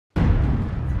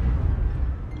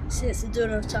Since the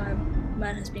dawn of time,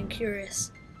 man has been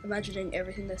curious, imagining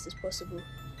everything that is possible.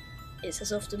 It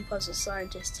has often puzzled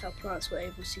scientists how plants were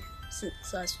able to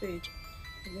synthesize food.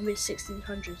 In the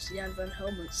mid-1600s, Jan van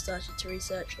Helmont started to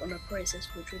research on a process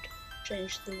which would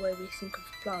change the way we think of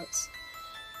plants.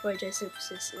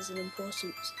 Photosynthesis is an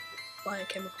important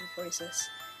biochemical process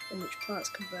in which plants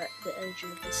convert the energy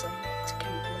of the sun to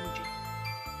chemical energy.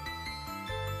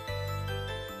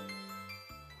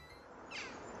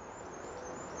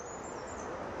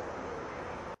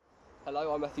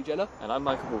 Hello, I'm Matthew Jenner. And I'm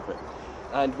Michael Wolfett.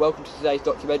 And welcome to today's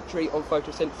documentary on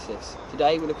photosynthesis.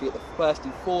 Today we're looking at the first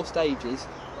in 4 stages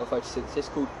of photosynthesis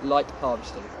called light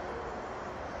harvesting.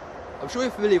 I'm sure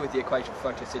you're familiar with the equation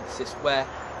for photosynthesis where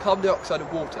carbon dioxide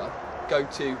and water go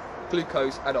to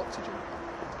glucose and oxygen.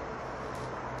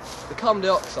 The carbon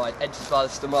dioxide enters via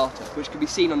the stomata, which can be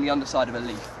seen on the underside of a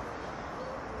leaf.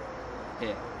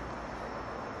 Here.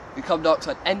 The carbon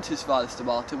dioxide enters via the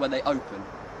stomata when they open.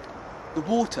 The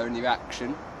water in the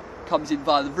reaction comes in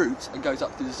via the roots and goes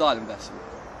up through the xylem vessel.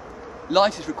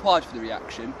 Light is required for the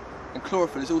reaction, and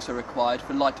chlorophyll is also required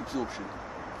for light absorption.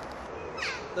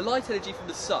 The light energy from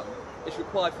the sun is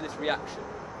required for this reaction,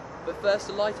 but first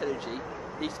the light energy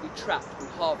needs to be trapped and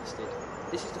harvested.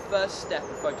 This is the first step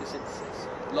of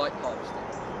photosynthesis, light harvesting.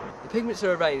 The pigments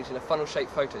are arranged in a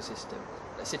funnel-shaped photosystem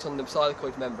that sit on the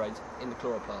thylakoid membranes in the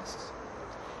chloroplasts.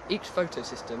 Each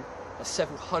photosystem has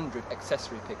several hundred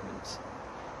accessory pigments.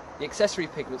 The accessory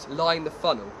pigments line the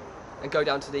funnel and go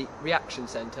down to the reaction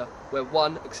centre where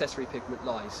one accessory pigment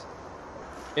lies.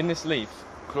 In this leaf,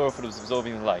 chlorophyll is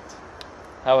absorbing the light.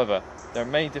 However, there are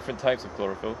many different types of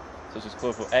chlorophyll, such as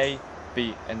chlorophyll A,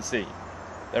 B and C.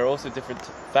 There are also different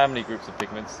family groups of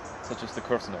pigments, such as the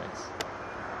carotenoids.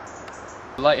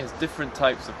 The light has different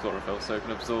types of chlorophyll, so it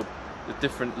can absorb the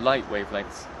different light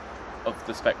wavelengths of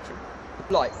the spectrum.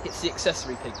 Light hits the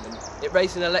accessory pigment, it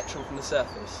raises an electron from the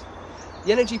surface.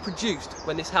 The energy produced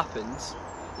when this happens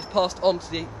is passed on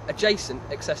to the adjacent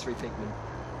accessory pigment.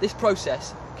 This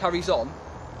process carries on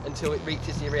until it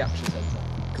reaches the reaction centre.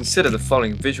 Consider the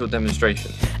following visual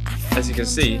demonstration. As you can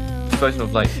see, the photon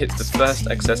of light hits the first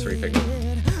accessory pigment.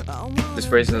 This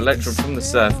raises an electron from the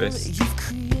surface,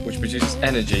 which produces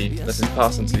energy that is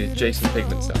passed on to the adjacent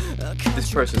pigment cell. This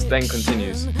process then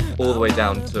continues all the way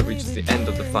down until it reaches the end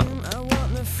of the funnel.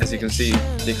 As you can see,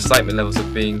 the excitement levels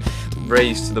are being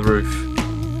raised to the roof,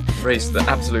 raised to the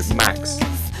absolute max.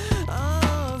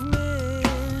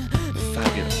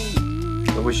 Fabulous.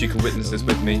 I wish you could witness this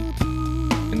with me,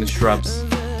 in the shrubs.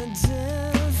 Look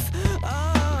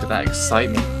at that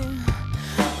excitement.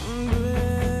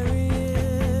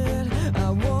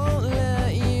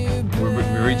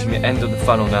 We're reaching the end of the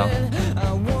funnel now.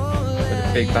 Where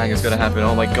the big bang is going to happen.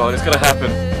 Oh my god, it's going to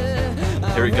happen.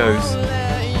 Here it goes.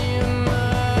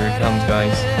 Here it comes,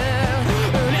 guys.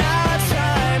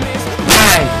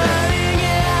 Bang!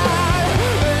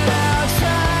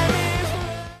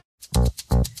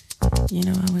 You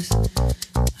know,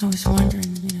 I was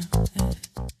wondering,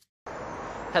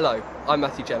 Hello, I'm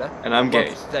Matthew Jenner. And I'm Gay.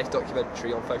 Welcome to today's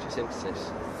documentary on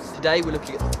photosynthesis. Today we're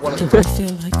looking at one of the I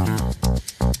feel like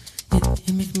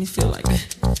it makes me feel like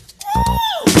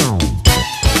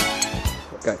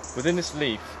Okay. Within this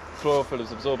leaf, chlorophyll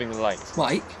is absorbing the light.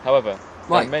 Mike, However, there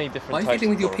are Mike, many why different are you types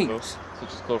fiddling of with your chlorophyll, pinks?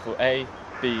 such as chlorophyll A,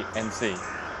 B and C.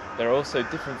 There are also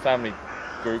different family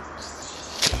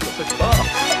groups. not so far.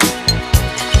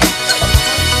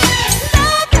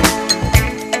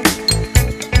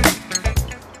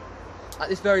 At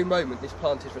this very moment, this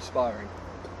plant is respiring.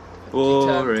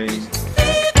 Boring.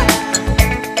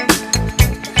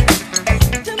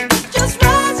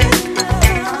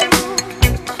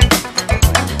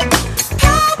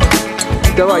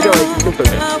 Don't worry,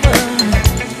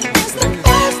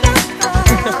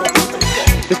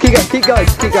 keep going.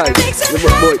 Just keep going.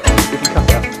 Boy, you can cut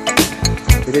that.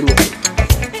 We didn't.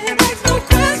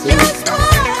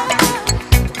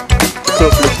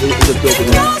 Chlorophyll is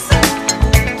absorbing that.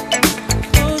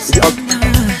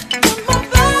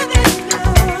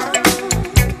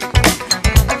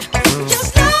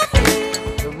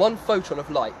 One photon of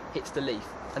light hits the leaf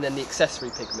and then the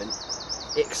accessory pigment.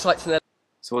 It excites an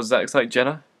So what does that excite,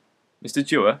 Jenna? Mr.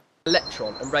 Dewar?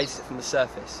 electron and raises it from the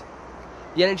surface.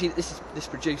 The energy that this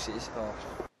produces.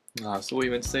 Ah, so what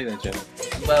you meant to say there, Jenna?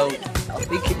 Well, I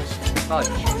think it was fudge.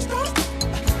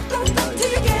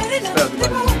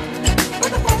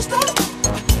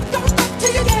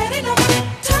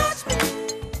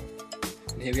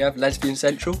 And here we have Lesbian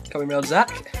Central coming round Zach.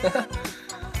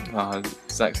 Ah,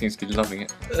 Zach seems to be loving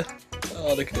it.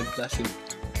 Oh, look at him, bless him.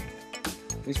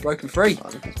 He's broken free. Oh,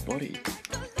 look at his body.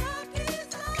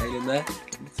 Kane in there,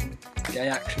 getting some gay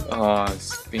action. Oh,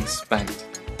 it's being spanked.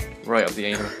 Right up the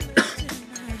anal.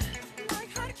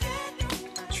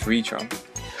 Tree trunk.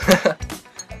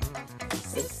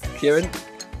 Kieran?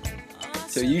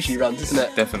 So he usually runs, isn't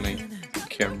it? Definitely.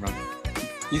 Kieran run.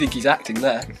 You think he's acting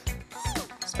there?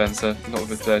 Spencer, not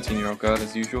with a 13-year-old girl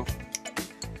as usual.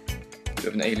 Bit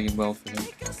of an alien well for him.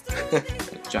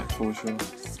 Jack Forshaw.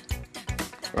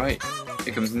 Right,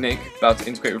 here comes Nick, about to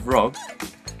integrate with Rob.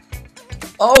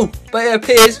 Oh, but it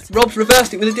appears Rob's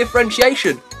reversed it with a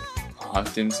differentiation. Oh, I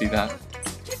didn't see that.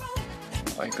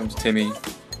 Right, here comes Timmy.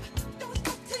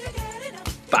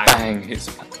 Bang! Hits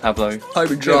Pablo. Home and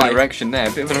Bit of dry. an erection there,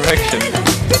 bit of an erection.